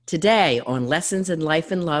Today on Lessons in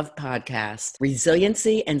Life and Love podcast,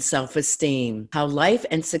 resiliency and self-esteem, how life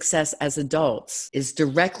and success as adults is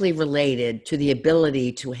directly related to the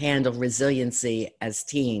ability to handle resiliency as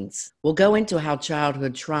teens. We'll go into how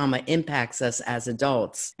childhood trauma impacts us as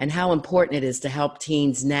adults and how important it is to help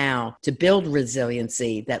teens now to build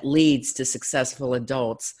resiliency that leads to successful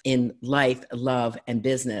adults in life, love, and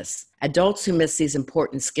business. Adults who miss these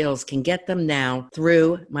important skills can get them now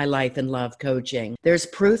through my life and love coaching. There's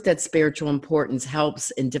proof that spiritual importance helps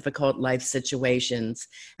in difficult life situations,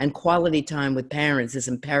 and quality time with parents is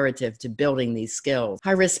imperative to building these skills.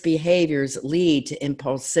 High-risk behaviors lead to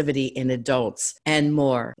impulsivity in adults and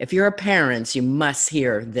more. If you're a parent, you must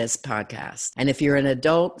hear this podcast. And if you're an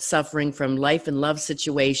adult suffering from life and love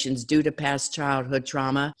situations due to past childhood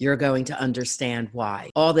trauma, you're going to understand why.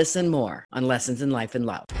 All this and more on Lessons in Life and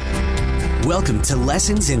Love. Welcome to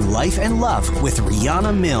Lessons in Life and Love with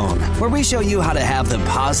Rihanna Milne, where we show you how to have the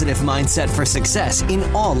positive mindset for success in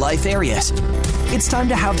all life areas. It's time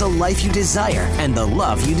to have the life you desire and the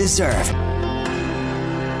love you deserve.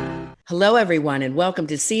 Hello, everyone, and welcome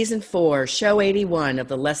to Season 4, Show 81 of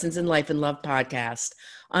the Lessons in Life and Love podcast.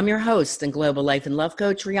 I'm your host and Global Life and Love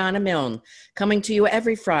Coach, Rihanna Milne, coming to you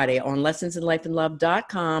every Friday on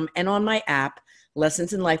lessonsinlifeandlove.com and on my app,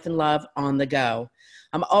 Lessons in Life and Love on the go.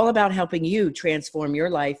 I'm all about helping you transform your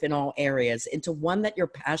life in all areas into one that you're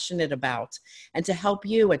passionate about and to help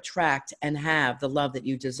you attract and have the love that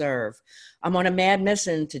you deserve. I'm on a mad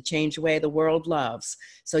mission to change the way the world loves.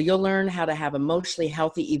 So you'll learn how to have emotionally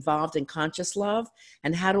healthy, evolved, and conscious love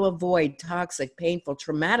and how to avoid toxic, painful,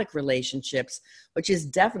 traumatic relationships, which is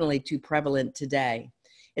definitely too prevalent today.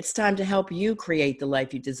 It's time to help you create the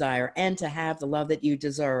life you desire and to have the love that you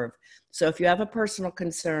deserve. So if you have a personal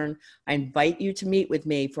concern, I invite you to meet with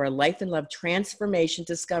me for a Life and Love Transformation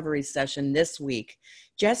Discovery session this week.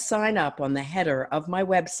 Just sign up on the header of my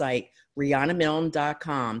website,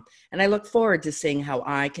 RihannaMilne.com, and I look forward to seeing how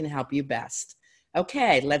I can help you best.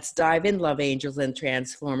 Okay, let's dive in, love angels and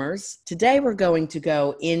transformers. Today we're going to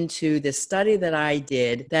go into the study that I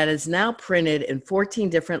did that is now printed in 14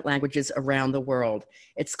 different languages around the world.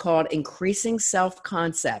 It's called Increasing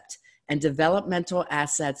Self-Concept and Developmental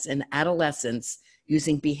Assets in Adolescence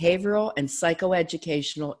Using Behavioral and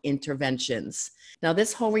Psychoeducational Interventions. Now,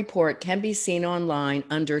 this whole report can be seen online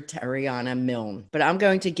under Rihanna Milne, but I'm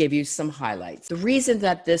going to give you some highlights. The reason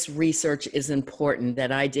that this research is important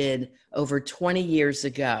that I did over 20 years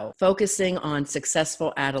ago, focusing on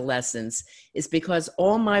successful adolescents, is because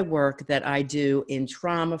all my work that I do in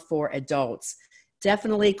trauma for adults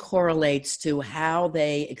definitely correlates to how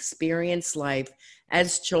they experience life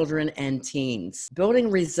as children and teens. Building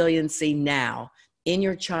resiliency now in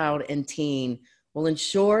your child and teen will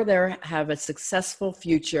ensure they have a successful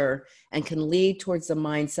future and can lead towards a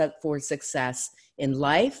mindset for success in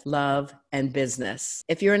life, love, and business.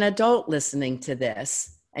 If you're an adult listening to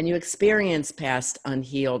this and you experience past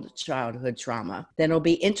unhealed childhood trauma, then it'll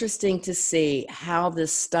be interesting to see how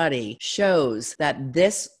this study shows that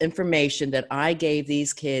this information that I gave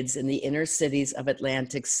these kids in the inner cities of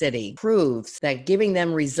Atlantic City proves that giving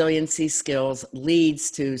them resiliency skills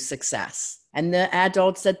leads to success. And the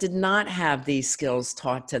adults that did not have these skills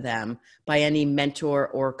taught to them by any mentor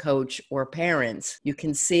or coach or parents, you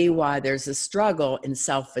can see why there's a struggle in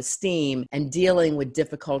self-esteem and dealing with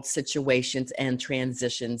difficult situations and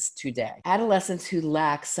transitions today. Adolescents who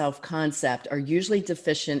lack self-concept are usually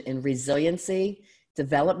deficient in resiliency,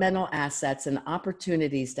 developmental assets, and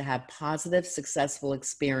opportunities to have positive, successful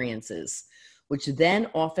experiences, which then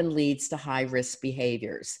often leads to high-risk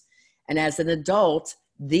behaviors. And as an adult,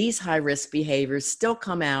 these high-risk behaviors still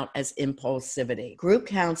come out as impulsivity. Group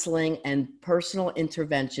counseling and personal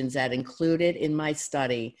interventions that included in my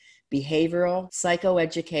study behavioral,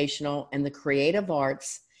 psychoeducational, and the creative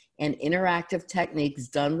arts and interactive techniques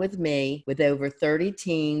done with me with over 30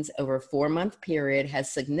 teens over a 4-month period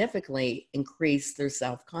has significantly increased their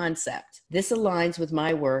self-concept. This aligns with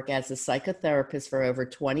my work as a psychotherapist for over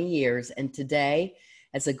 20 years and today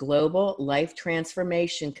as a global life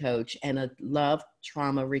transformation coach and a love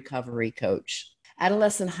trauma recovery coach.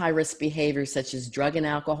 Adolescent high-risk behaviors such as drug and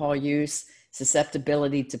alcohol use,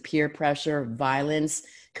 susceptibility to peer pressure, violence,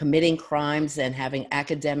 committing crimes, and having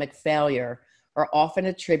academic failure are often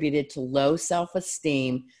attributed to low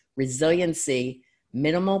self-esteem, resiliency,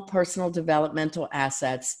 minimal personal developmental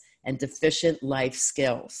assets, and deficient life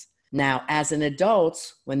skills. Now, as an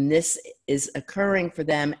adult, when this is occurring for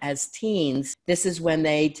them as teens, this is when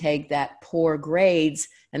they take that poor grades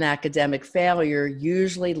and academic failure,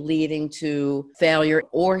 usually leading to failure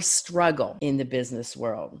or struggle in the business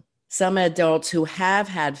world. Some adults who have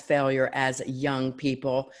had failure as young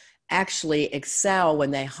people actually excel when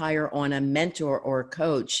they hire on a mentor or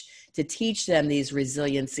coach to teach them these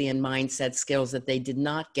resiliency and mindset skills that they did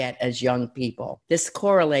not get as young people. This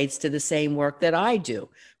correlates to the same work that I do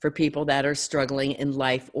for people that are struggling in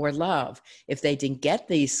life or love. If they didn't get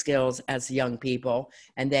these skills as young people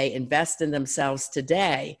and they invest in themselves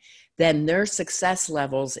today, then their success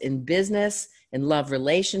levels in business, in love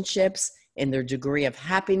relationships, in their degree of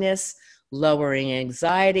happiness, lowering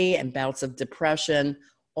anxiety and bouts of depression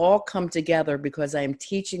all come together because I am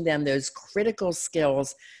teaching them those critical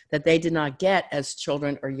skills that they did not get as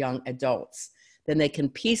children or young adults. Then they can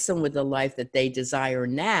piece them with the life that they desire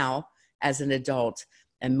now as an adult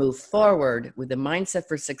and move forward with a mindset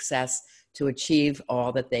for success to achieve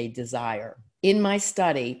all that they desire. In my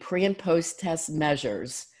study, pre- and post-test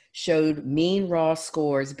measures showed mean raw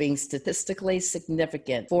scores being statistically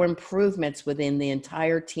significant for improvements within the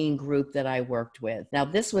entire teen group that I worked with. Now,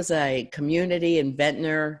 this was a community in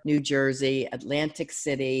Ventnor, New Jersey, Atlantic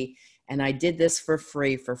City, and I did this for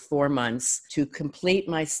free for 4 months to complete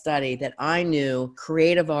my study that I knew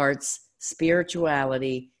creative arts,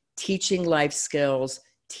 spirituality, teaching life skills,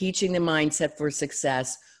 teaching the mindset for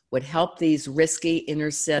success would help these risky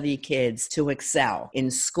inner city kids to excel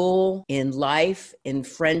in school, in life, in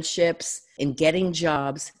friendships, in getting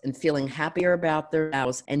jobs, and feeling happier about their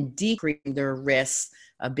lives and decreasing their risks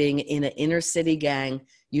of being in an inner city gang,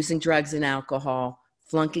 using drugs and alcohol,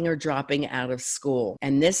 flunking or dropping out of school.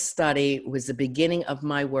 And this study was the beginning of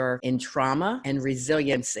my work in trauma and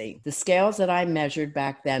resiliency. The scales that I measured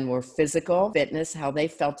back then were physical, fitness, how they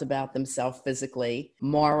felt about themselves physically,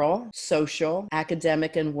 moral, social,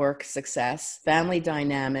 academic and work success, family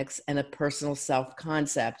dynamics, and a personal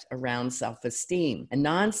self-concept around self-esteem. A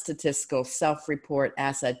non-statistical self-report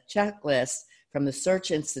asset checklist from the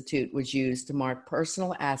Search Institute was used to mark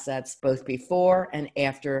personal assets both before and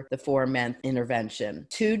after the 4-month intervention.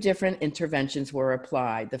 2 different interventions were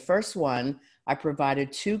applied. The first one, I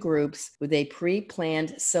provided 2 groups with a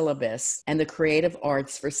pre-planned syllabus and the creative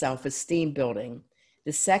arts for self-esteem building.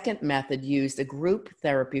 The second method used a group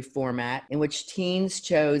therapy format in which teens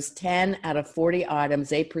chose 10 out of 40 items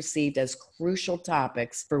they perceived as crucial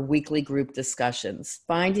topics for weekly group discussions.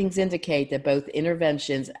 Findings indicate that both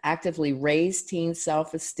interventions actively raise teens'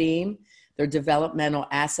 self-esteem, their developmental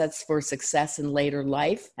assets for success in later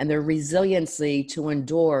life, and their resiliency to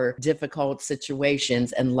endure difficult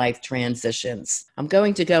situations and life transitions. I'm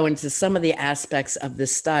going to go into some of the aspects of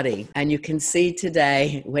this study, and you can see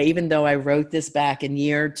today, even though I wrote this back in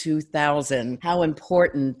year 2000, how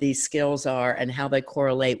important these skills are and how they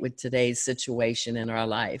correlate with today's situation in our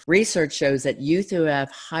life. Research shows that youth who have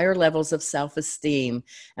higher levels of self-esteem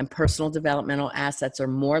and personal developmental assets are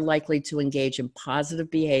more likely to engage in positive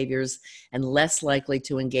behaviors and less likely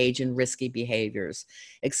to engage in risky behaviors.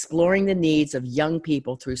 Exploring the needs of young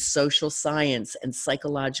people through social science and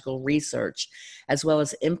psychological research, as well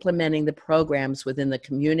as implementing the programs within the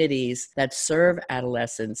communities that serve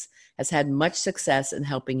adolescents, has had much success in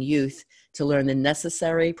helping youth to learn the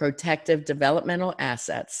necessary protective developmental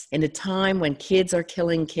assets. In a time when kids are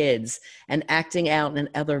killing kids and acting out in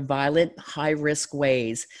other violent, high-risk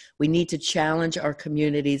ways, we need to challenge our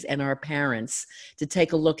communities and our parents to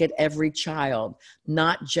take a look at every child,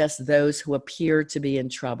 not just those who appear to be in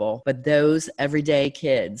trouble, but those everyday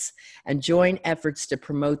kids, and join efforts to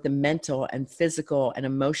promote the mental and physical and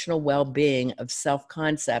emotional well-being of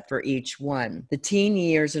self-concept for each one. The teen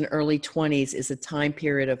years and early 20s is a time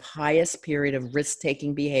period of highest period of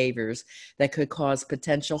risk-taking behaviors that could cause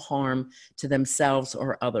potential harm to themselves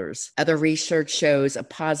or others. Other research shows a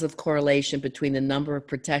positive correlation between the number of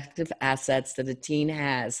protective assets that a teen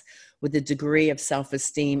has with the degree of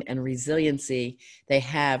self-esteem and resiliency they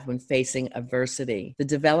have when facing adversity. The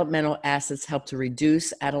developmental assets help to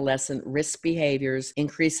reduce adolescent risk behaviors,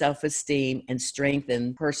 increase self-esteem, and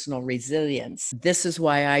strengthen personal resilience. This is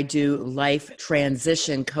why I do life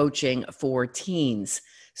transition coaching for teens,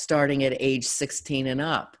 starting at age 16 and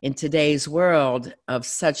up. In today's world of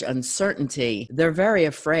such uncertainty, they're very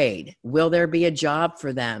afraid. Will there be a job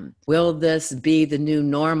for them? Will this be the new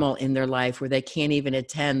normal in their life where they can't even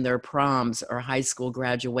attend their proms or high school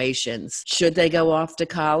graduations? Should they go off to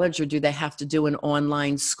college, or do they have to do an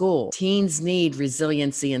online school? Teens need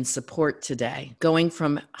resiliency and support today. Going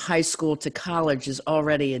from high school to college is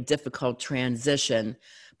already a difficult transition,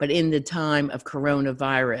 but in the time of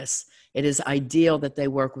coronavirus, it is ideal that they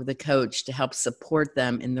work with a coach to help support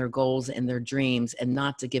them in their goals and their dreams, and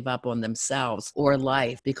not to give up on themselves or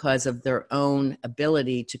life because of their own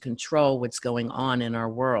ability to control what's going on in our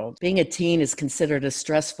world. Being a teen is considered a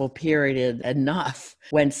stressful period enough,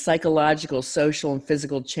 when psychological, social, and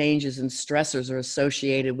physical changes and stressors are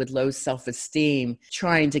associated with low self-esteem,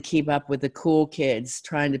 trying to keep up with the cool kids,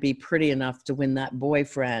 trying to be pretty enough to win that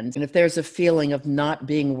boyfriend. And if there's a feeling of not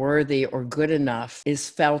being worthy or good enough is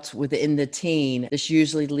felt within the teen, this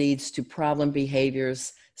usually leads to problem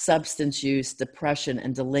behaviors, substance use, depression,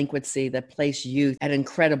 and delinquency that place youth at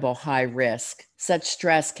incredible high risk. Such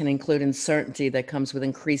stress can include uncertainty that comes with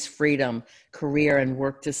increased freedom, career and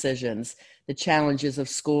work decisions, the challenges of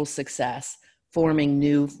school success, forming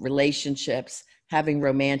new relationships, having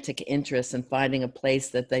romantic interests, and finding a place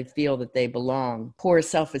that they feel that they belong. Poor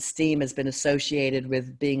self-esteem has been associated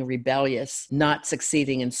with being rebellious, not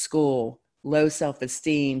succeeding in school, low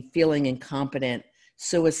self-esteem, feeling incompetent,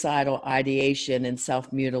 suicidal ideation and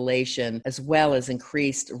self-mutilation, as well as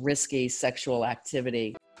increased risky sexual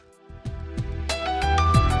activity.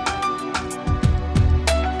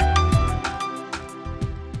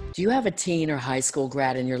 Do you have a teen or high school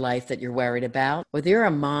grad in your life that you're worried about? Whether you're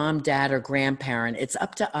a mom, dad, or grandparent, it's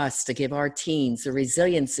up to us to give our teens the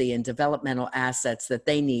resiliency and developmental assets that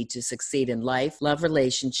they need to succeed in life, love,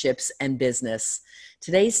 relationships, and business.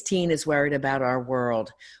 Today's teen is worried about our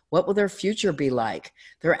world. What will their future be like?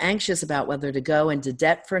 They're anxious about whether to go into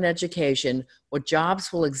debt for an education, what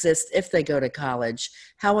jobs will exist if they go to college,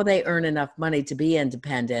 how will they earn enough money to be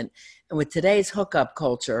independent, and with today's hookup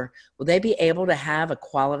culture, will they be able to have a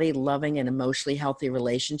quality, loving, and emotionally healthy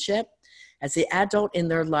relationship? As the adult in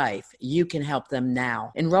their life, you can help them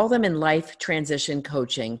now. Enroll them in life transition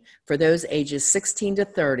coaching for those ages 16 to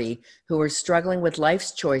 30 who are struggling with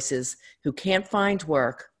life's choices, who can't find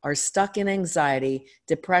work, are stuck in anxiety,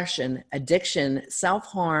 depression, addiction,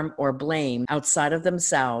 self-harm, or blame outside of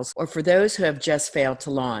themselves, or for those who have just failed to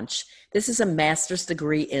launch. This is a master's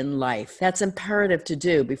degree in life. That's imperative to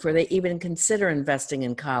do before they even consider investing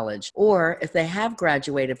in college, or if they have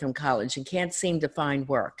graduated from college and can't seem to find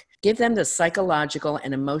work. Give them the psychological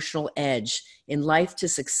and emotional edge in life to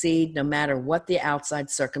succeed no matter what the outside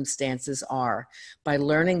circumstances are by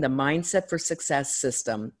learning the Mindset for Success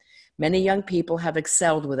system. Many young people have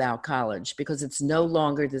excelled without college because it's no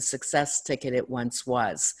longer the success ticket it once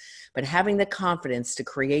was. But having the confidence to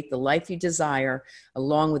create the life you desire,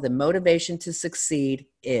 along with the motivation to succeed,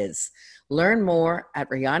 is. Learn more at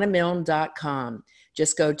RihannaMilne.com.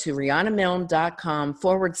 Just go to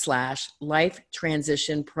RihannaMilne.com/life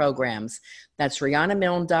transition programs. That's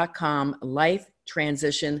RihannaMilne.com life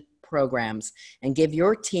transition programs, and give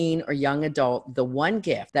your teen or young adult the one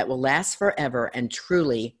gift that will last forever and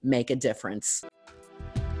truly make a difference.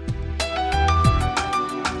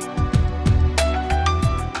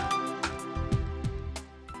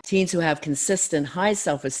 Teens who have consistent high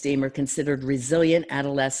self-esteem are considered resilient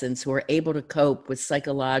adolescents who are able to cope with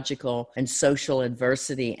psychological and social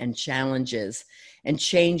adversity and challenges and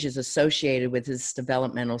changes associated with this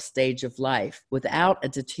developmental stage of life without a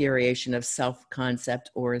deterioration of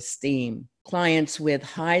self-concept or esteem. Clients with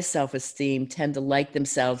high self-esteem tend to like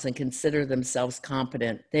themselves and consider themselves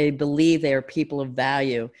competent. They believe they are people of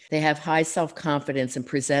value. They have high self-confidence and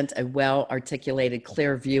present a well-articulated,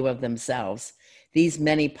 clear view of themselves. These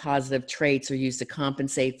many positive traits are used to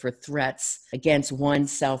compensate for threats against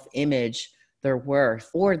one's self-image, their worth,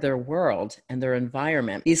 or their world and their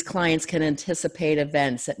environment. These clients can anticipate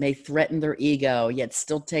events that may threaten their ego, yet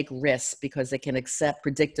still take risks because they can accept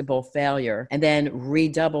predictable failure and then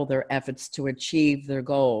redouble their efforts to achieve their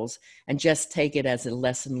goals and just take it as a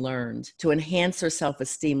lesson learned. To enhance their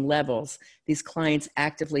self-esteem levels, these clients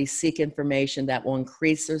actively seek information that will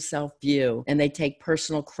increase their self-view, and they take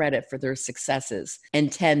personal credit for their successes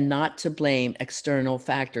and tend not to blame external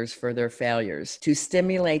factors for their failures. To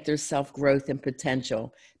stimulate their self-growth and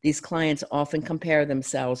potential, these clients often compare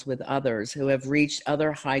themselves with others who have reached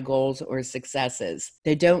other high goals or successes.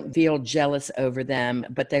 They don't feel jealous over them,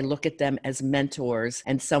 but they look at them as mentors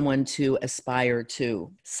and someone to aspire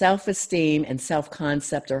to. Self-esteem and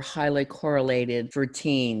self-concept are highly correlated for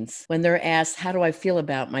teens. When they're asked, "How do I feel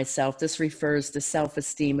about myself?" this refers to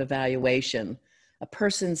self-esteem evaluation. A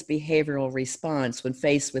person's behavioral response when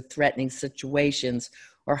faced with threatening situations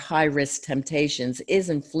or high-risk temptations is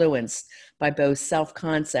influenced by both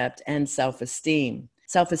self-concept and self-esteem.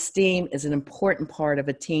 Self-esteem is an important part of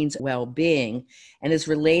a teen's well-being and is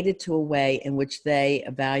related to a way in which they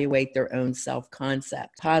evaluate their own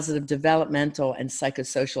self-concept. Positive developmental and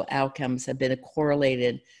psychosocial outcomes have been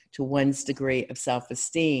correlated to one's degree of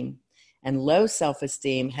self-esteem, and low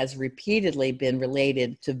self-esteem has repeatedly been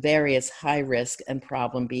related to various high-risk and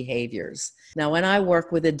problem behaviors. Now, when I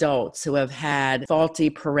work with adults who have had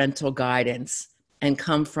faulty parental guidance and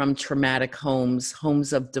come from traumatic homes,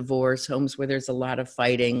 homes of divorce, homes where there's a lot of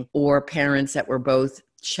fighting, or parents that were both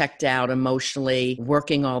checked out emotionally,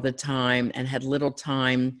 working all the time, and had little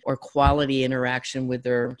time or quality interaction with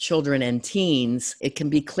their children and teens, it can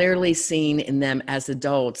be clearly seen in them as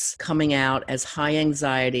adults coming out as high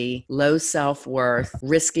anxiety, low self-worth,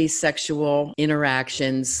 risky sexual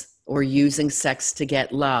interactions, or using sex to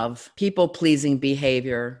get love, people-pleasing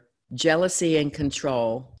behavior, jealousy and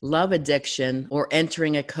control, love addiction, or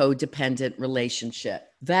entering a codependent relationship.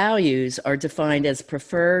 Values are defined as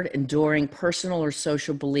preferred, enduring personal or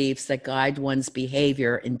social beliefs that guide one's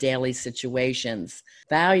behavior in daily situations.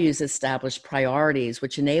 Values establish priorities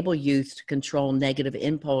which enable youth to control negative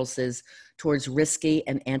impulses towards risky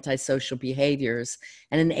and antisocial behaviors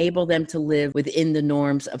and enable them to live within the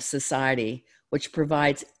norms of society, which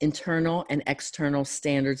provides internal and external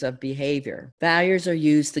standards of behavior. Values are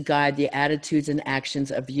used to guide the attitudes and actions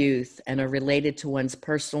of youth and are related to one's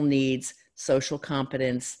personal needs, social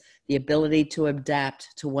competence, the ability to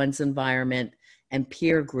adapt to one's environment, and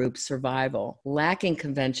peer group survival. Lacking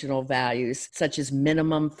conventional values, such as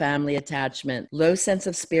minimum family attachment, low sense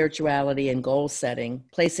of spirituality and goal setting,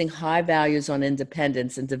 placing high values on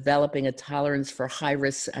independence, and developing a tolerance for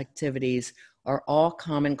high-risk activities are all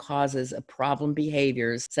common causes of problem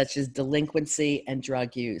behaviors such as delinquency and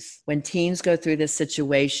drug use. When teens go through these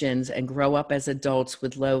situations and grow up as adults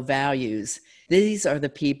with low values, these are the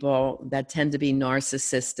people that tend to be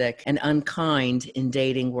narcissistic and unkind in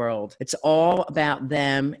dating world. It's all about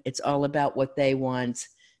them. It's all about what they want.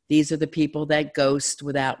 These are the people that ghost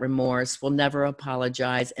without remorse, will never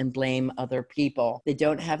apologize, and blame other people. They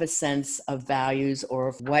don't have a sense of values or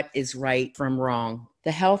of what is right from wrong.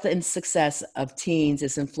 The health and success of teens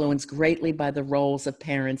is influenced greatly by the roles of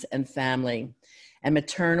parents and family, and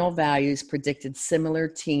maternal values predicted similar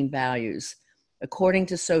teen values. According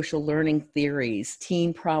to social learning theories,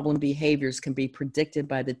 teen problem behaviors can be predicted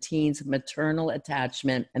by the teen's maternal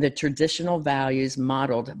attachment and the traditional values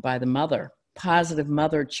modeled by the mother. Positive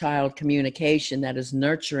mother-child communication that is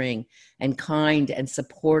nurturing and kind and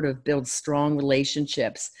supportive builds strong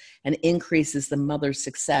relationships and increases the mother's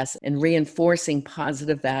success in reinforcing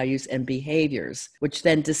positive values and behaviors, which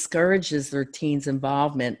then discourages their teens'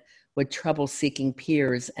 involvement with trouble-seeking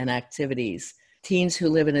peers and activities. Teens who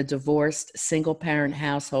live in a divorced, single-parent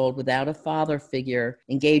household without a father figure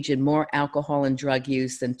engage in more alcohol and drug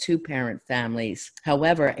use than two-parent families.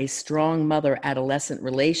 However, a strong mother-adolescent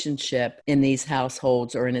relationship in these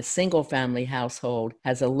households or in a single-family household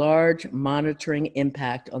has a large monitoring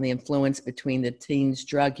impact on the influence between the teen's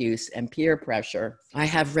drug use and peer pressure. I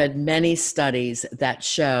have read many studies that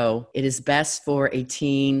show it is best for a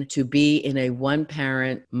teen to be in a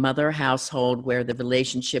one-parent mother household where the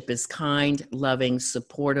relationship is kind, loving,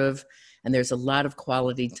 supportive, and there's a lot of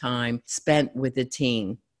quality time spent with the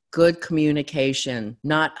teen. Good communication,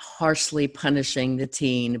 not harshly punishing the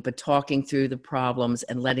teen, but talking through the problems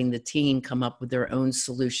and letting the teen come up with their own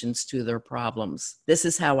solutions to their problems. This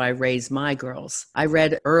is how I raise my girls. I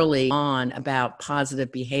read early on about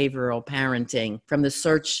positive behavioral parenting from the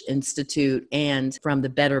Search Institute and from the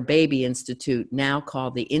Better Baby Institute, now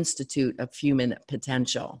called the Institute of Human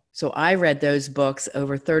Potential. So I read those books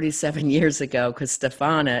over 37 years ago because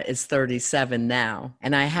Stefana is 37 now.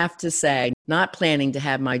 And I have to say, not planning to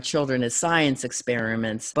have my children as science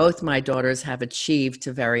experiments, both my daughters have achieved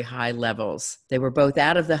to very high levels. They were both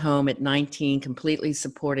out of the home at 19, completely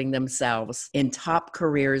supporting themselves in top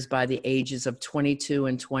careers by the ages of 22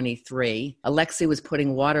 and 23. Alexi was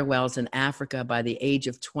putting water wells in Africa by the age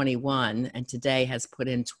of 21, and today has put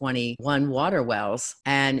in 21 water wells.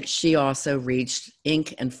 And she also reached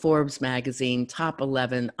Inc. and Forbes magazine top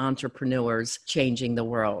 11 entrepreneurs changing the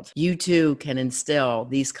world. You too can instill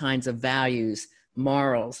these kinds of values,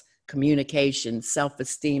 morals, communication,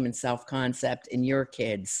 self-esteem, and self-concept in your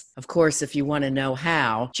kids. Of course, if you want to know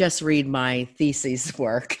how, just read my thesis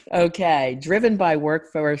work. Okay, driven by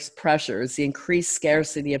workforce pressures, the increased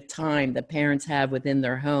scarcity of time that parents have within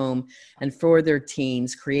their home and for their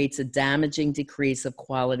teens creates a damaging decrease of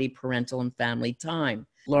quality parental and family time.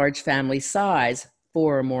 Large family size,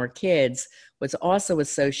 4 or more kids, was also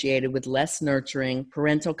associated with less nurturing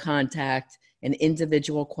parental contact and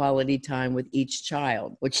individual quality time with each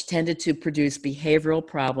child, which tended to produce behavioral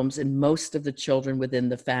problems in most of the children within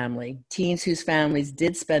the family. Teens whose families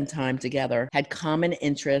did spend time together, had common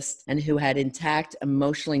interests, and who had intact,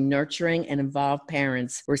 emotionally nurturing and involved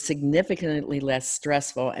parents were significantly less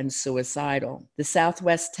stressful and suicidal. The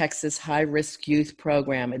Southwest Texas High-Risk Youth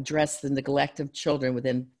Program addressed the neglect of children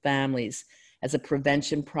within families as a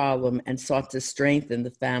prevention problem and sought to strengthen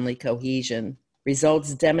the family cohesion.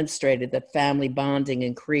 Results demonstrated that family bonding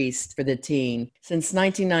increased for the teen. Since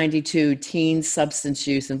 1992, teen substance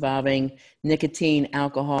use involving nicotine,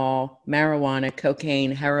 alcohol, marijuana,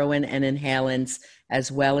 cocaine, heroin, and inhalants,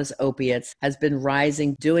 as well as opiates, has been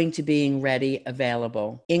rising due to being ready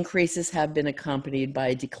available. Increases have been accompanied by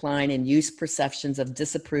a decline in use perceptions of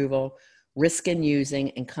disapproval, risk in using,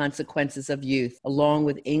 and consequences of use, along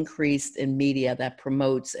with increase in media that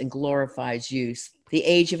promotes and glorifies use. The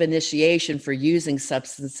age of initiation for using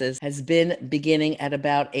substances has been beginning at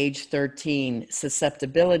about age 13.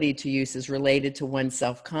 Susceptibility to use is related to one's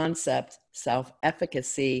self-concept,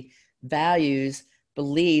 self-efficacy, values,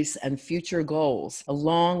 beliefs, and future goals,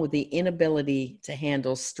 along with the inability to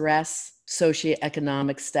handle stress,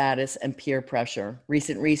 socioeconomic status, and peer pressure.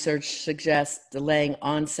 Recent research suggests delaying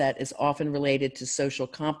onset is often related to social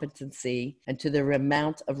competency and to the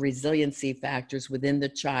amount of resiliency factors within the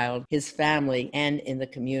child, his family, and in the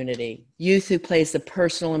community. Youth who place a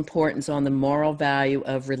personal importance on the moral value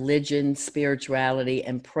of religion, spirituality,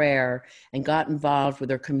 and prayer and got involved with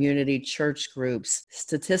their community church groups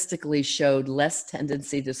statistically showed less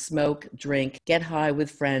tendency to smoke, drink, get high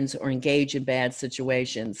with friends, or engage in bad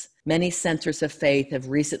situations. Many centers of faith have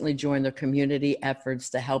recently joined their community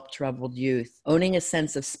efforts to help troubled youth. Owning a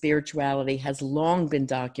sense of spirituality has long been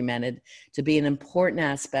documented to be an important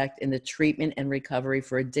aspect in the treatment and recovery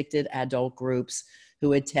for addicted adult groups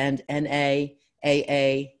who attend NA,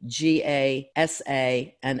 AA, GA,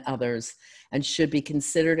 SA, and others, and should be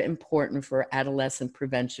considered important for adolescent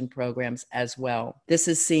prevention programs as well. This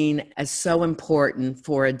is seen as so important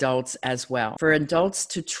for adults as well. For adults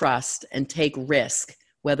to trust and take risk,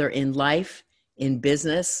 whether in life, in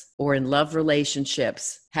business, or in love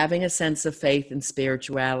relationships, having a sense of faith and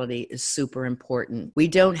spirituality is super important. We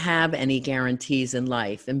don't have any guarantees in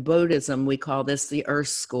life. In Buddhism, we call this the Earth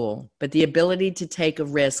School. But the ability to take a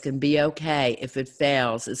risk and be okay if it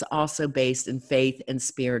fails is also based in faith and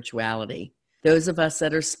spirituality. Those of us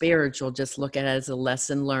that are spiritual just look at it as a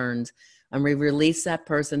lesson learned, and we release that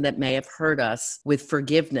person that may have hurt us with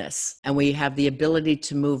forgiveness, and we have the ability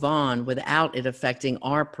to move on without it affecting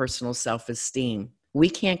our personal self-esteem. We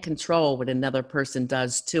can't control what another person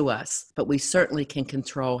does to us, but we certainly can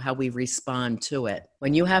control how we respond to it.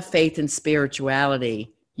 When you have faith in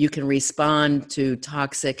spirituality, you can respond to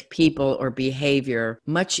toxic people or behavior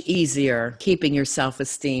much easier, keeping your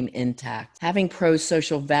self-esteem intact. Having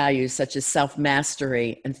pro-social values such as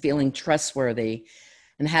self-mastery and feeling trustworthy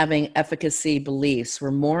and having efficacy beliefs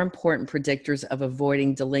were more important predictors of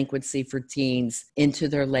avoiding delinquency for teens into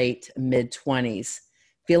their late mid-20s.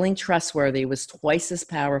 Feeling trustworthy was twice as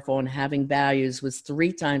powerful, and having values was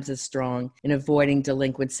 3 times as strong in avoiding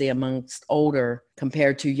delinquency amongst older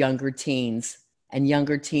compared to younger teens, and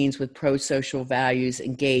younger teens with pro-social values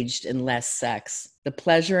engaged in less sex. The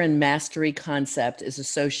pleasure and mastery concept is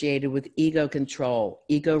associated with ego control,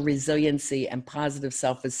 ego resiliency, and positive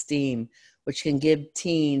self-esteem, which can give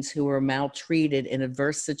teens who are maltreated in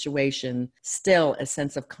adverse situation still a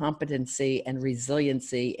sense of competency and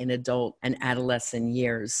resiliency in adult and adolescent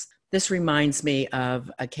years. This reminds me of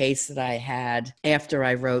a case that I had after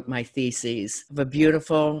I wrote my thesis of a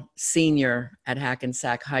beautiful senior at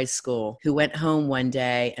Hackensack High School who went home one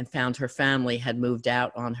day and found her family had moved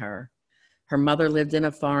out on her. Her mother lived in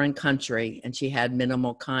a foreign country and she had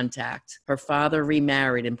minimal contact. Her father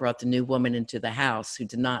remarried and brought the new woman into the house who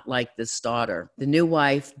did not like this daughter. The new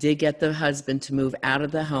wife did get the husband to move out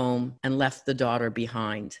of the home and left the daughter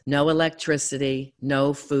behind. No electricity,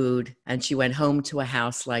 no food, and she went home to a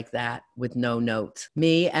house like that with no note.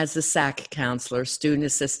 Me, as the SAC counselor, student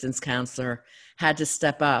assistance counselor, had to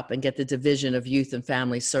step up and get the Division of Youth and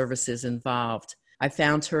Family Services involved. I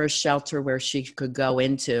found her a shelter where she could go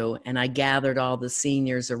into, and I gathered all the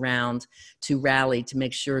seniors around to rally to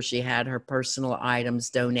make sure she had her personal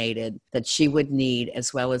items donated that she would need,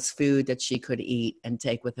 as well as food that she could eat and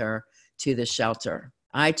take with her to the shelter.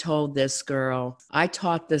 I taught this girl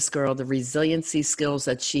the resiliency skills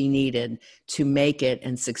that she needed to make it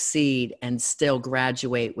and succeed and still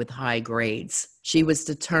graduate with high grades. She was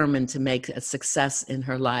determined to make a success in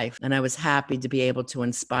her life, and I was happy to be able to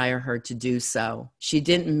inspire her to do so. She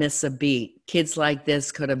didn't miss a beat. Kids like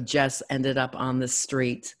this could have just ended up on the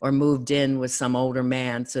street or moved in with some older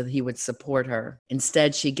man so that he would support her.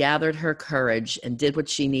 Instead, she gathered her courage and did what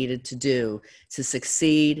she needed to do to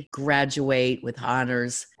succeed, graduate with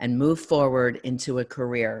honors, and move forward into a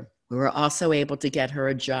career. We were also able to get her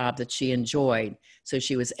a job that she enjoyed, so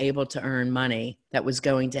she was able to earn money that was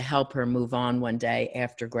going to help her move on one day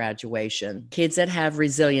after graduation. Kids that have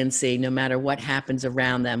resiliency, no matter what happens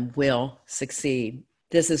around them, will succeed.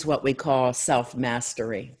 This is what we call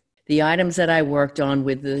self-mastery. The items that I worked on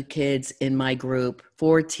with the kids in my group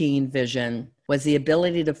for Teen Vision was the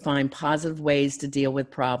ability to find positive ways to deal with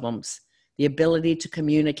problems, the ability to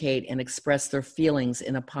communicate and express their feelings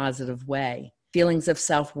in a positive way, feelings of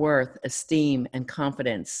self-worth, esteem, and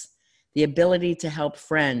confidence, the ability to help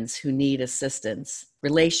friends who need assistance,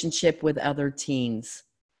 relationship with other teens,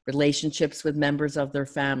 relationships with members of their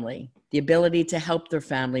family, the ability to help their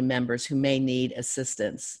family members who may need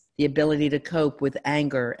assistance, the ability to cope with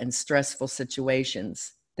anger and stressful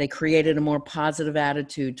situations. They created a more positive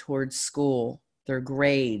attitude towards school, their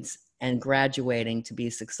grades, and graduating to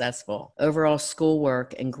be successful. Overall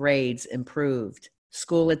schoolwork and grades improved.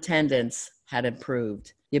 School attendance had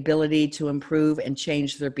improved. The ability to improve and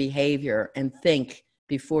change their behavior and think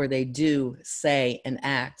before they do, say, and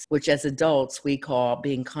act, which as adults we call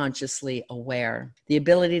being consciously aware. The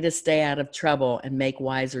ability to stay out of trouble and make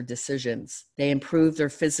wiser decisions. They improved their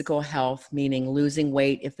physical health, meaning losing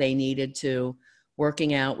weight if they needed to,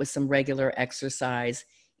 working out with some regular exercise,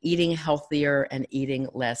 eating healthier, and eating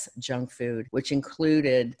less junk food, which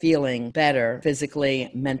included feeling better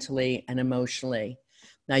physically, mentally, and emotionally.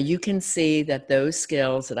 Now you can see that those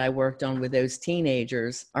skills that I worked on with those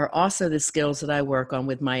teenagers are also the skills that I work on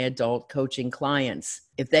with my adult coaching clients.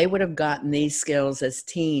 If they would have gotten these skills as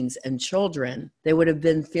teens and children, they would have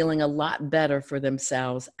been feeling a lot better for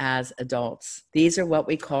themselves as adults. These are what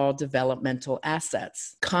we call developmental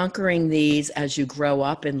assets. Conquering these as you grow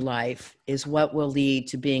up in life is what will lead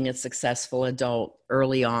to being a successful adult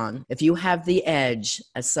early on. If you have the edge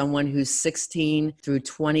as someone who's 16 through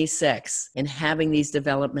 26 in having these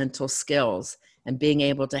developmental skills, and being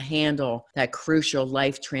able to handle that crucial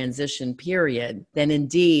life transition period, then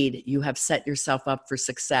indeed you have set yourself up for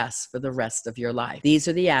success for the rest of your life. These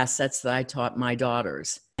are the assets that I taught my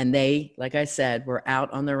daughters. And they, like I said, were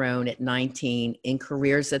out on their own at 19 in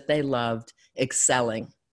careers that they loved,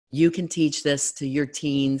 excelling. You can teach this to your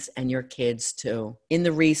teens and your kids too. In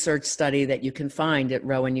the research study that you can find at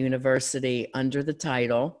Rowan University under the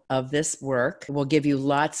title of this work, we'll give you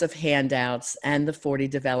lots of handouts and the 40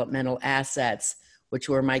 developmental assets, which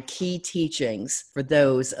were my key teachings for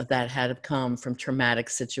those that had come from traumatic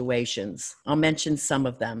situations. I'll mention some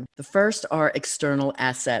of them. The first are external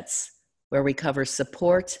assets, where we cover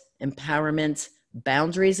support, empowerment,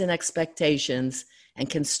 boundaries and expectations, and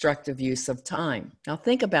constructive use of time. Now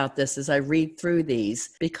think about this as I read through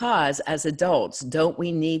these, because as adults, don't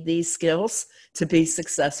we need these skills to be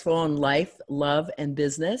successful in life, love, and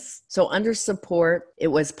business? So under support, it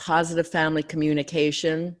was positive family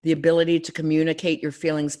communication, the ability to communicate your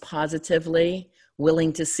feelings positively,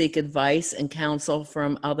 willing to seek advice and counsel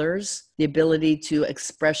from others, the ability to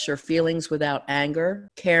express your feelings without anger,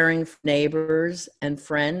 caring for neighbors and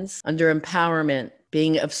friends. Under empowerment,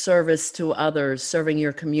 being of service to others, serving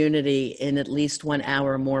your community in at least 1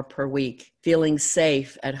 hour more per week, feeling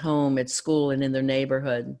safe at home, at school, and in their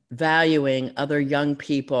neighborhood, valuing other young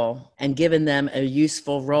people and giving them a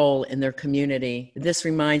useful role in their community. This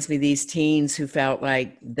reminds me of these teens who felt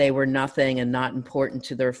like they were nothing and not important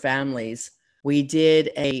to their families. We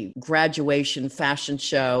did a graduation fashion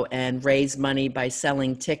show and raised money by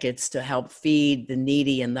selling tickets to help feed the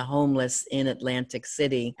needy and the homeless in Atlantic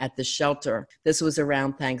City at the shelter. This was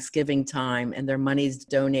around Thanksgiving time, and their money's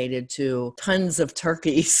donated to tons of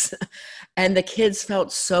turkeys. And the kids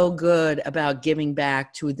felt so good about giving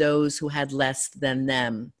back to those who had less than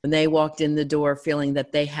them. When they walked in the door feeling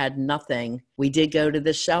that they had nothing, we did go to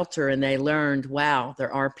the shelter and they learned, wow,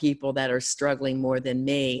 there are people that are struggling more than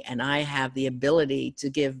me, and I have the ability to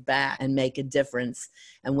give back and make a difference.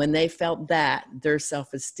 And when they felt that, their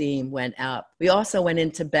self-esteem went up. We also went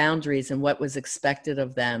into boundaries and what was expected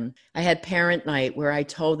of them. I had parent night where I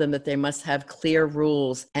told them that they must have clear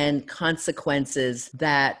rules and consequences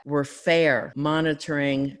that were fair,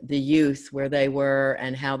 monitoring the youth where they were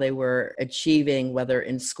and how they were achieving, whether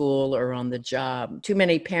in school or on the job. Too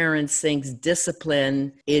many parents think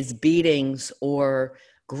discipline is beatings or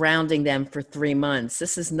grounding them for 3 months.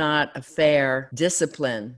 This is not a fair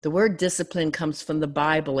discipline. The word discipline comes from the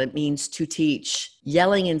Bible. It means to teach.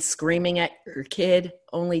 Yelling and screaming at your kid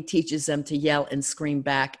only teaches them to yell and scream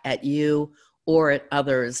back at you or at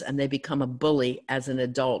others, and they become a bully as an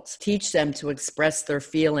adult. Teach them to express their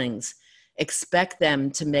feelings. Expect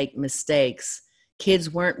them to make mistakes. Kids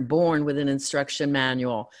weren't born with an instruction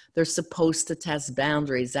manual. They're supposed to test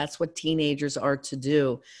boundaries. That's what teenagers are to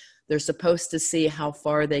do. They're supposed to see how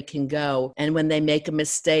far they can go. And when they make a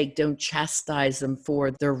mistake, don't chastise them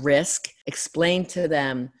for their risk. Explain to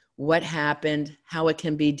them what happened, how it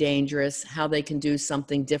can be dangerous, how they can do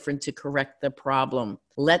something different to correct the problem.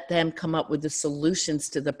 Let them come up with the solutions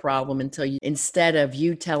to the problem instead of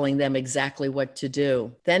you telling them exactly what to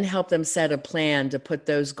do. Then help them set a plan to put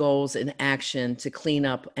those goals in action to clean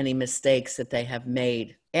up any mistakes that they have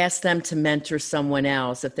made. Ask them to mentor someone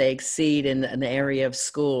else. If they exceed in an area of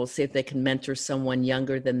school, see if they can mentor someone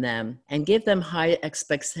younger than them, and give them high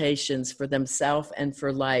expectations for themselves and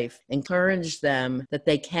for life. Encourage them that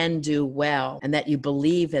they can do well and that you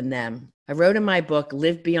believe in them. I wrote in my book,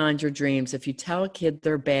 Live Beyond Your Dreams. If you tell a kid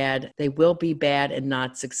they're bad, they will be bad and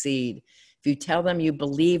not succeed. If you tell them you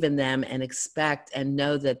believe in them and expect and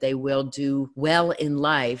know that they will do well in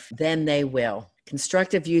life, then they will.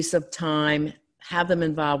 Constructive use of time. Have them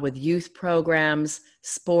involved with youth programs,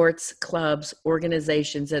 sports, clubs,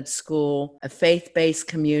 organizations at school, a faith-based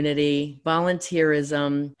community,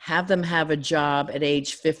 volunteerism. Have them have a job at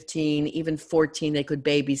age 15, even 14, they could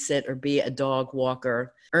babysit or be a dog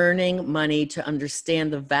walker. Earning money to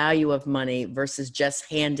understand the value of money versus just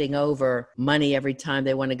handing over money every time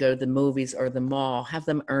they want to go to the movies or the mall. Have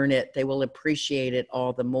them earn it. They will appreciate it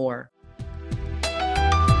all the more.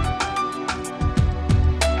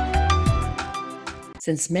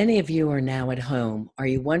 Since many of you are now at home, are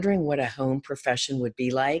you wondering what a home profession would be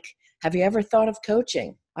like? Have you ever thought of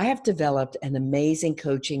coaching? I have developed an amazing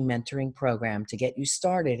coaching mentoring program to get you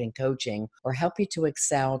started in coaching or help you to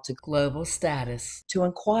excel to global status. To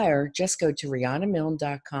inquire, just go to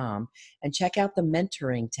RihannaMilne.com and check out the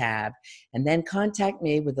mentoring tab, and then contact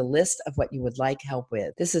me with a list of what you would like help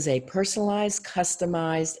with. This is a personalized,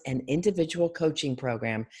 customized, and individual coaching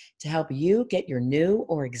program to help you get your new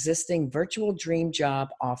or existing virtual dream job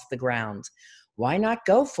off the ground. Why not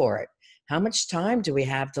go for it? How much time do we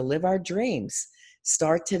have to live our dreams?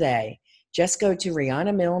 Start today. Just go to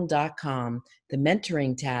RihannaMilne.com, the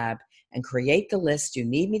mentoring tab, and create the list you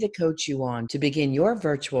need me to coach you on to begin your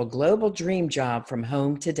virtual global dream job from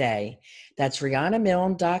home today. That's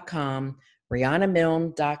RihannaMilne.com,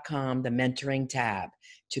 RihannaMilne.com, the mentoring tab,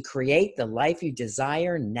 to create the life you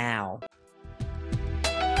desire now.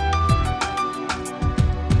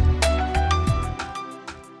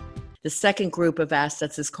 The second group of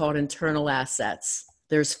assets is called internal assets.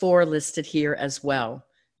 There's 4 listed here as well: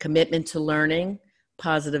 commitment to learning,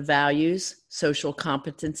 positive values, social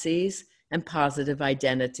competencies, and positive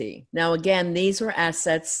identity. Now, again, these were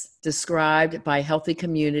assets described by Healthy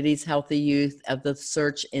Communities, Healthy Youth of the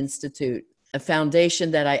Search Institute, a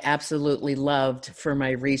foundation that I absolutely loved for my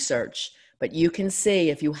research. But you can see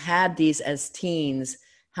if you had these as teens,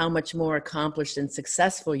 how much more accomplished and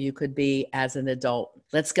successful you could be as an adult.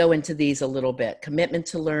 Let's go into these a little bit. Commitment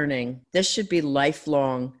to learning. This should be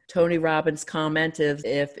lifelong. Tony Robbins commented,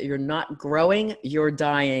 if you're not growing, you're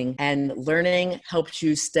dying. And learning helps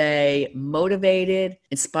you stay motivated,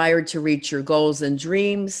 inspired to reach your goals and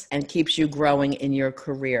dreams, and keeps you growing in your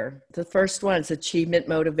career. The first one is achievement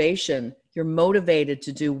motivation. You're motivated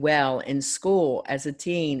to do well in school as a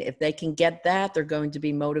teen. If they can get that, they're going to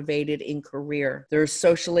be motivated in career. They're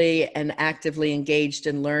socially and actively engaged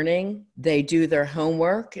in learning. They do their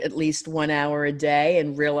homework at least 1 hour a day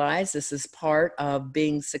and realize this is part of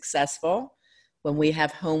being successful. When we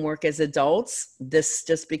have homework as adults, this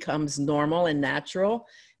just becomes normal and natural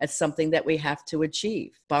as something that we have to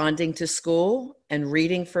achieve. Bonding to school and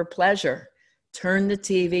reading for pleasure. Turn the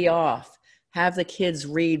TV off. Have the kids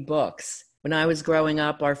read books. When I was growing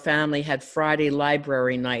up, our family had Friday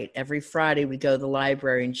library night. Every Friday we'd go to the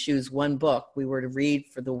library and choose one book we were to read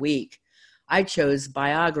for the week. I chose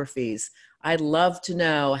biographies. I'd love to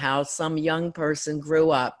know how some young person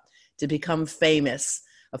grew up to become famous,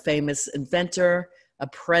 a famous inventor, a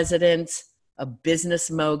president, a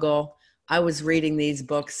business mogul. I was reading these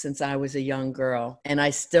books since I was a young girl, and I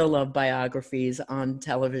still love biographies on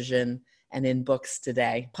television and in books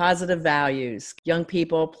today. Positive values. Young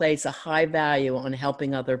people place a high value on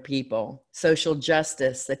helping other people. Social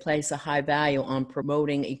justice. They place a high value on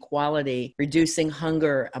promoting equality, reducing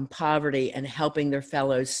hunger and poverty, and helping their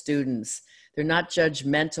fellow students. They're not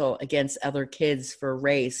judgmental against other kids for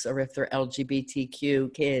race or if they're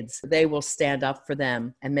LGBTQ kids. They will stand up for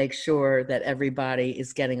them and make sure that everybody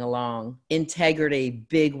is getting along. Integrity,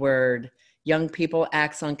 big word. Young people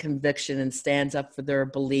act on conviction and stands up for their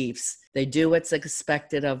beliefs. They do what's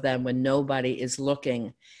expected of them when nobody is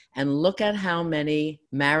looking. And look at how many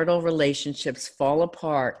marital relationships fall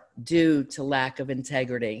apart due to lack of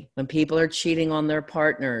integrity. When people are cheating on their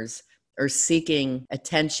partners or seeking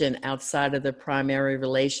attention outside of their primary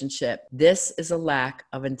relationship, this is a lack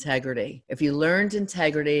of integrity. If you learned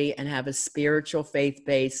integrity and have a spiritual,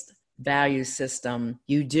 faith-based value system,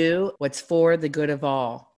 you do what's for the good of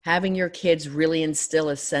all. Having your kids really instill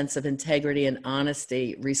a sense of integrity and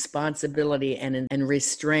honesty, responsibility and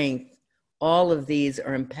restraint. All of these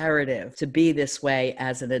are imperative to be this way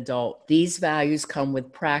as an adult. These values come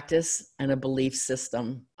with practice and a belief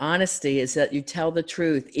system. Honesty is that you tell the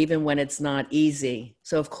truth even when it's not easy.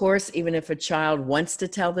 So of course, even if a child wants to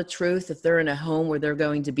tell the truth, if they're in a home where they're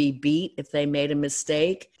going to be beat if they made a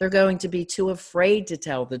mistake, they're going to be too afraid to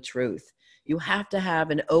tell the truth. You have to have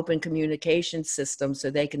an open communication system so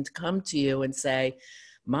they can come to you and say,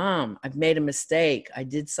 Mom, I've made a mistake. I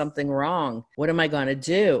did something wrong. What am I going to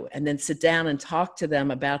do? And then sit down and talk to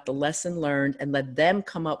them about the lesson learned and let them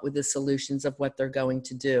come up with the solutions of what they're going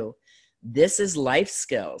to do. This is life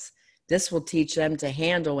skills. This will teach them to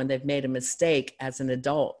handle when they've made a mistake as an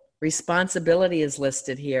adult. Responsibility is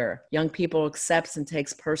listed here. Young people accepts and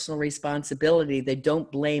takes personal responsibility. They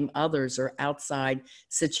don't blame others or outside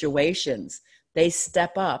situations. They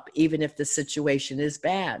step up even if the situation is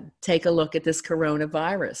bad. Take a look at this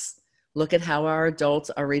coronavirus. Look at how our adults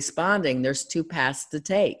are responding. There's two paths to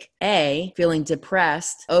take. A, feeling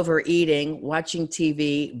depressed, overeating, watching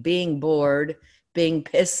TV, being bored, being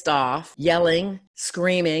pissed off, yelling,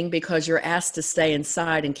 screaming because you're asked to stay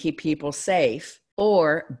inside and keep people safe.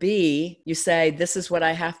 Or B, you say, this is what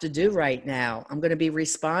I have to do right now. I'm going to be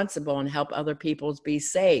responsible and help other people be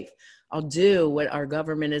safe. I'll do what our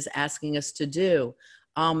government is asking us to do.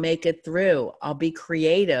 I'll make it through. I'll be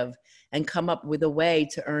creative and come up with a way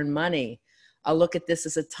to earn money. I'll look at this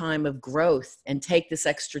as a time of growth and take this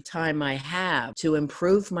extra time I have to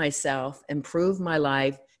improve myself, improve my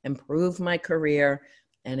life, improve my career,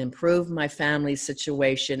 and improve my family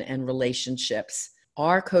situation and relationships.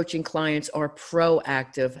 Our coaching clients are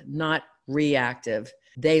proactive, not reactive.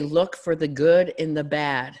 They look for the good in the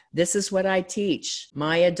bad. This is what I teach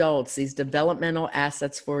my adults, these developmental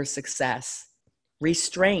assets for success.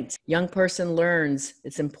 Restraint. Young person learns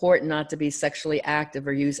it's important not to be sexually active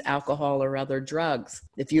or use alcohol or other drugs.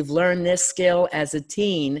 If you've learned this skill as a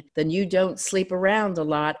teen, then you don't sleep around a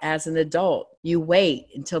lot as an adult. You wait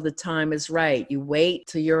until the time is right. You wait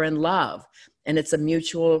till you're in love. And it's a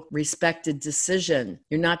mutual respected decision.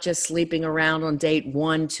 You're not just sleeping around on date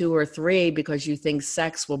 1, 2, or 3 because you think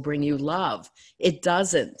sex will bring you love. It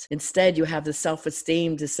doesn't. Instead, you have the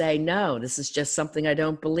self-esteem to say, no, this is just something I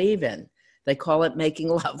don't believe in. They call it making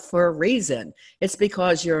love for a reason. It's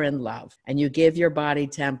because you're in love and you give your body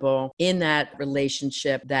temple in that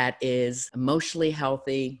relationship that is emotionally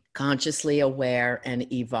healthy, consciously aware,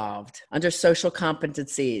 and evolved. Under social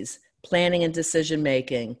competencies, planning and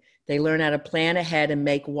decision-making, they learn how to plan ahead and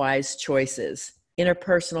make wise choices.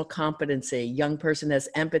 Interpersonal competency, young person has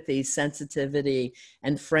empathy, sensitivity,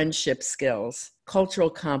 and friendship skills. Cultural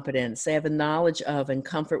competence, they have a knowledge of and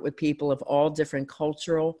comfort with people of all different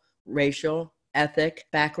cultural, racial, ethnic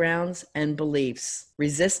backgrounds, and beliefs.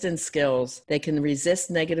 Resistance skills, they can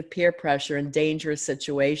resist negative peer pressure in dangerous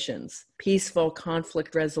situations. Peaceful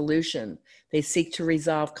conflict resolution, they seek to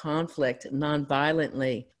resolve conflict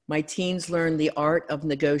nonviolently. My teens learned the art of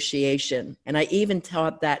negotiation, and I even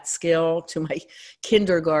taught that skill to my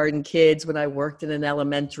kindergarten kids when I worked in an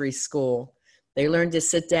elementary school. They learned to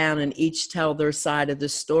sit down and each tell their side of the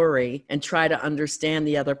story and try to understand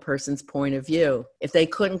the other person's point of view. If they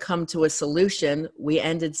couldn't come to a solution, we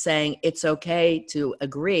ended saying it's okay to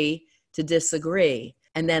agree to disagree.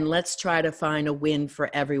 And then let's try to find a win for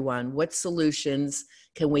everyone. What solutions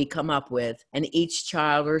can we come up with? And each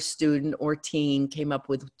child or student or teen came up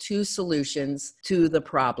with 2 solutions to the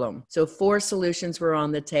problem. So 4 solutions were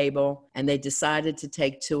on the table, and they decided to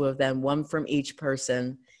take 2 of them, 1 from each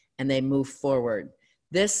person, and they moved forward.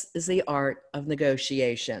 This is the art of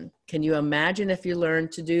negotiation. Can you imagine if you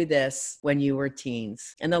learned to do this when you were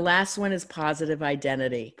teens? And the last one is positive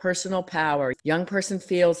identity, personal power. Young person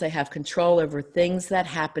feels they have control over things that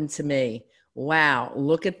happen to me. Wow,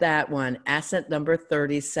 look at that one. Asset number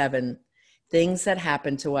 37, things that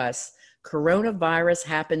happen to us. Coronavirus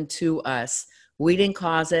happened to us. We didn't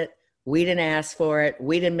cause it. We didn't ask for it.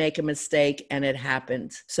 We didn't make a mistake, and it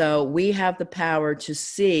happened. So we have the power to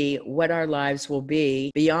see what our lives will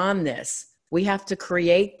be beyond this. We have to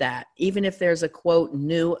create that. Even if there's a quote,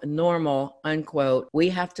 new normal, unquote, we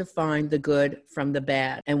have to find the good from the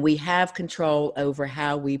bad. And we have control over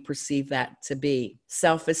how we perceive that to be.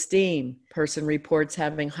 Self-esteem. Person reports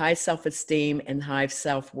having high self-esteem and high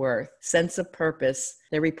self-worth. Sense of purpose.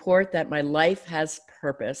 They report that my life has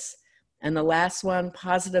purpose. And the last one,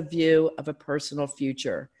 positive view of a personal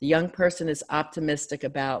future. The young person is optimistic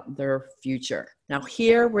about their future. Now,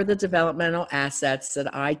 here were the developmental assets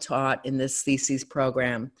that I taught in this thesis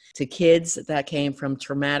program to kids that came from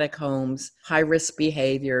traumatic homes, high-risk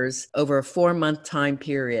behaviors over a 4-month time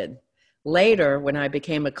period. Later, when I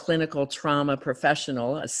became a clinical trauma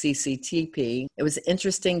professional, a CCTP, it was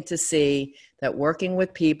interesting to see that working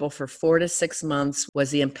with people for 4 to 6 months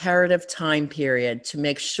was the imperative time period to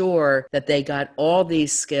make sure that they got all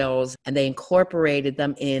these skills and they incorporated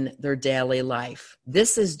them in their daily life.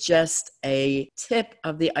 This is just a tip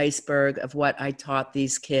of the iceberg of what I taught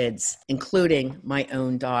these kids, including my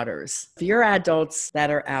own daughters. For your adults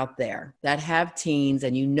that are out there that have teens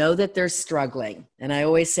and you know that they're struggling, and I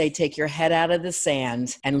always say take your head out of the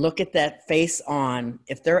sand and look at that face on.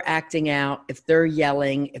 If they're acting out, if they're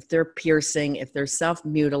yelling, if they're piercing, if they're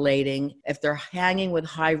self-mutilating, if they're hanging with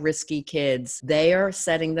high-risky kids, they are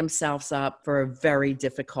setting themselves up for a very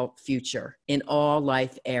difficult future in all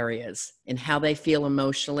life areas, in how they feel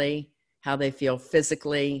emotionally, how they feel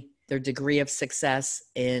physically, their degree of success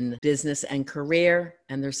in business and career,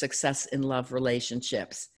 and their success in love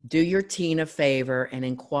relationships. Do your teen a favor and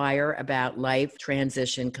inquire about life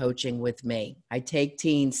transition coaching with me. I take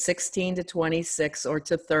teens 16 to 26 or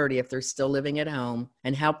to 30 if they're still living at home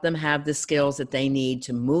and help them have the skills that they need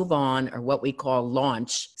to move on, or what we call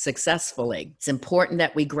launch, successfully. It's important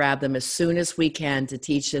that we grab them as soon as we can to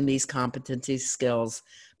teach them these competency skills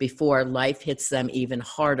before life hits them even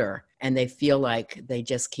harder and they feel like they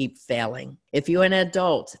just keep failing. If you're an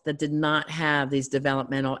adult that did not have these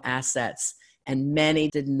developmental assets, and many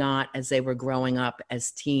did not as they were growing up as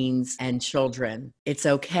teens and children, it's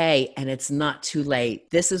okay and it's not too late.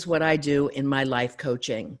 This is what I do in my life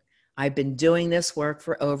coaching. I've been doing this work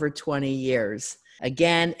for over 20 years.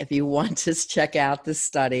 Again, if you want to check out the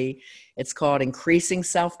study, it's called Increasing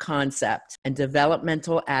Self-Concept and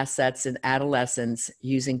Developmental Assets in Adolescence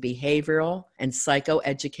Using Behavioral and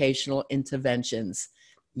Psychoeducational Interventions.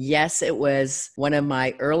 Yes, it was one of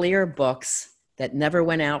my earlier books that never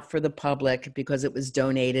went out for the public because it was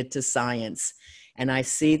donated to science. And I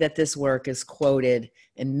see that this work is quoted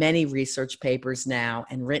in many research papers now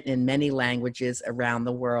and written in many languages around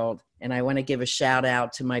the world. And I want to give a shout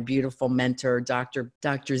out to my beautiful mentor,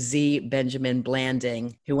 Dr. Z. Benjamin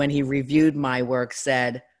Blanding, who when he reviewed my work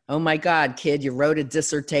said, "Oh my God, kid, you wrote a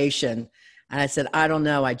dissertation." And I said, "I don't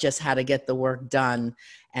know. I just had to get the work done.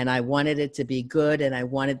 And I wanted it to be good. And I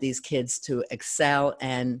wanted these kids to excel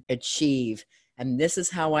and achieve." And this is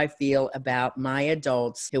how I feel about my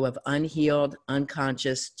adults who have unhealed,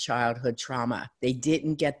 unconscious childhood trauma. They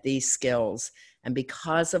didn't get these skills. And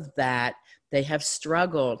because of that, they have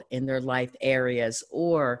struggled in their life areas,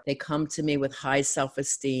 or they come to me with high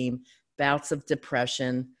self-esteem, bouts of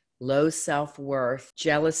depression, low self-worth,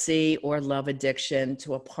 jealousy or love addiction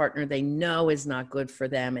to a partner they know is not good for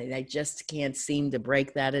them, and they just can't seem to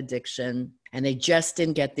break that addiction. And they just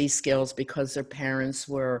didn't get these skills because their parents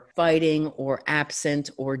were fighting or absent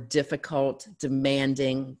or difficult,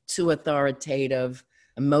 demanding, too authoritative,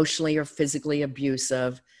 emotionally or physically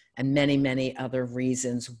abusive, and many, many other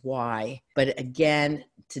reasons why. But again,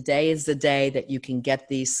 today is the day that you can get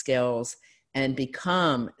these skills and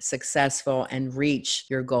become successful and reach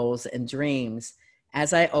your goals and dreams.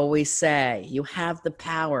 As I always say, you have the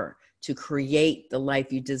power to create the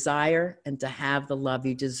life you desire and to have the love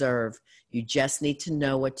you deserve. You just need to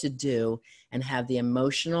know what to do and have the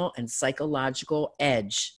emotional and psychological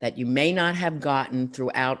edge that you may not have gotten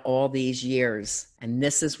throughout all these years. And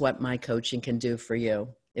this is what my coaching can do for you.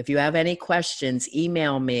 If you have any questions,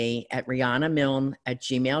 email me at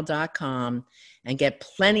riannamilne@gmail.com and get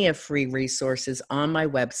plenty of free resources on my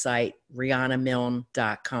website,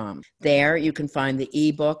 riannamilne.com. There you can find the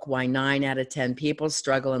ebook, Why 9 out of 10 People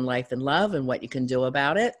Struggle in Life and Love and What You Can Do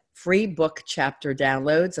About It. Free book chapter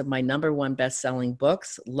downloads of my #1 best-selling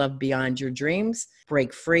books, Love Beyond Your Dreams,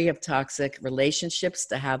 Break Free of Toxic Relationships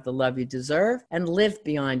to Have the Love You Deserve, and Live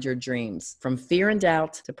Beyond Your Dreams, From Fear and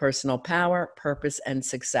Doubt to Personal Power, Purpose, and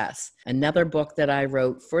Success. Another book that I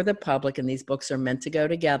wrote for the public, and these books are meant to go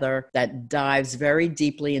together, that dives very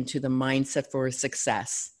deeply into the mindset for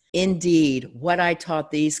success. Indeed, what I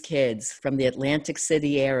taught these kids from the Atlantic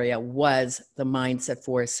City area was the mindset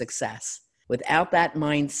for success. Without that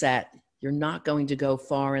mindset, you're not going to go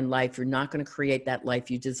far in life. You're not going to create that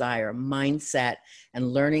life you desire. Mindset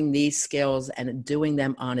and learning these skills and doing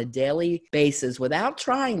them on a daily basis without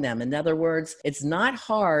trying them. In other words, it's not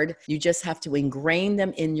hard. You just have to ingrain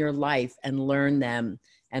them in your life and learn them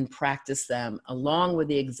and practice them, along with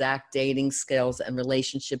the exact dating skills and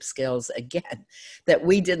relationship skills, again, that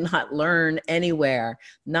we did not learn anywhere,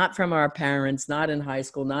 not from our parents, not in high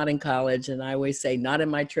school, not in college, and I always say, not in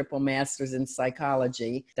my triple master's in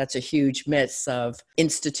psychology. That's a huge miss of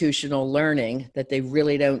institutional learning, that they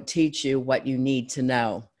really don't teach you what you need to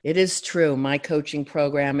know. It is true. My coaching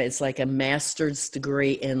program is like a master's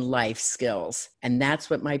degree in life skills, and that's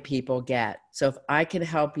what my people get. So if I can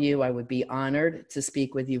help you, I would be honored to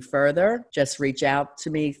speak with you further. Just reach out to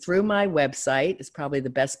me through my website. It's probably the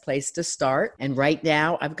best place to start. And right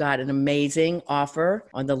now, I've got an amazing offer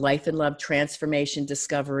on the Life and Love Transformation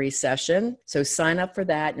Discovery Session. So sign up for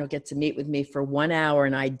that, and you'll get to meet with me for 1 hour,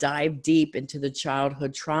 and I dive deep into the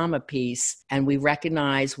childhood trauma piece, and we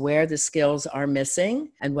recognize where the skills are missing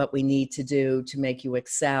and what we need to do to make you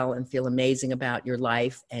excel and feel amazing about your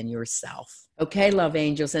life and yourself. Okay, love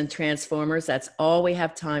angels and transformers, that's all we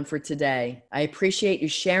have time for today. I appreciate you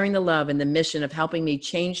sharing the love and the mission of helping me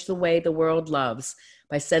change the way the world loves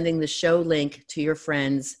by sending the show link to your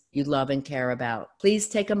friends you love and care about. Please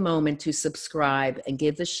take a moment to subscribe and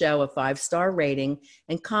give the show a 5-star rating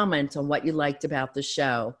and comment on what you liked about the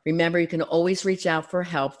show. Remember, you can always reach out for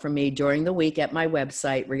help from me during the week at my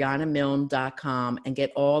website, RihannaMilne.com, and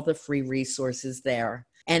get all the free resources there.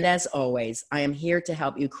 And as always, I am here to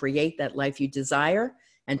help you create that life you desire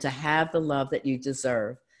and to have the love that you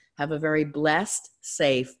deserve. Have a very blessed,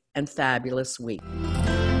 safe, and fabulous week.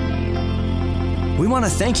 We want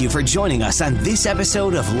to thank you for joining us on this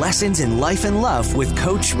episode of Lessons in Life and Love with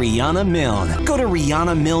Coach Rihanna Milne. Go to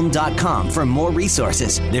RihannaMilne.com for more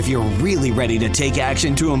resources. And if you're really ready to take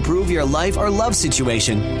action to improve your life or love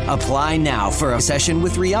situation, apply now for a session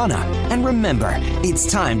with Rihanna. And remember, it's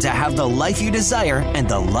time to have the life you desire and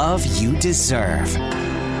the love you deserve.